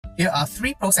Here are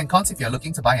 3 pros and cons if you're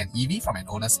looking to buy an EV from an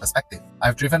owner's perspective.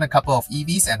 I've driven a couple of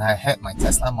EVs and I had my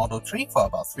Tesla Model 3 for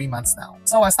about 3 months now.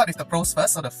 So I'll start with the pros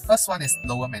first. So the first one is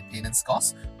lower maintenance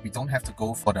costs. We don't have to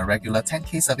go for the regular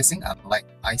 10K servicing unlike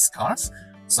ICE cars.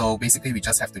 So basically we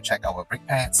just have to check our brake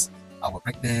pads, our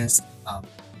brake discs,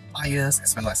 tires,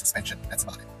 as well as suspension. That's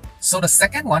about it. So the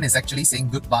second one is actually saying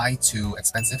goodbye to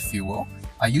expensive fuel.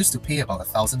 I used to pay about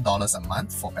 $1,000 a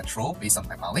month for petrol based on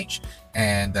my mileage,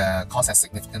 and the cost has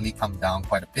significantly come down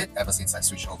quite a bit ever since I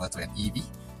switched over to an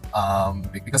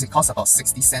EV. Because it costs about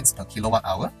 60 cents per kilowatt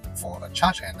hour for a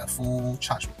charge, and a full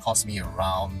charge would cost me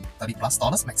around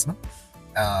 $30+ maximum,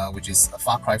 which is a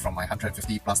far cry from my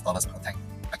 $150+ per tank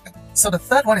back then. So the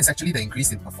third one is actually the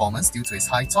increase in performance due to its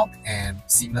high torque and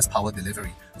seamless power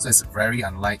delivery. So it's very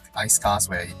unlike ICE cars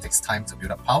where it takes time to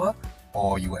build up power,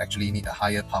 or you will actually need a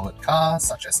higher powered car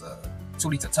such as a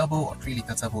 2-liter turbo or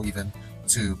 3-liter turbo even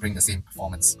to bring the same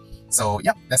performance. So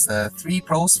yeah, that's the 3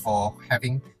 pros for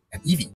having an EV.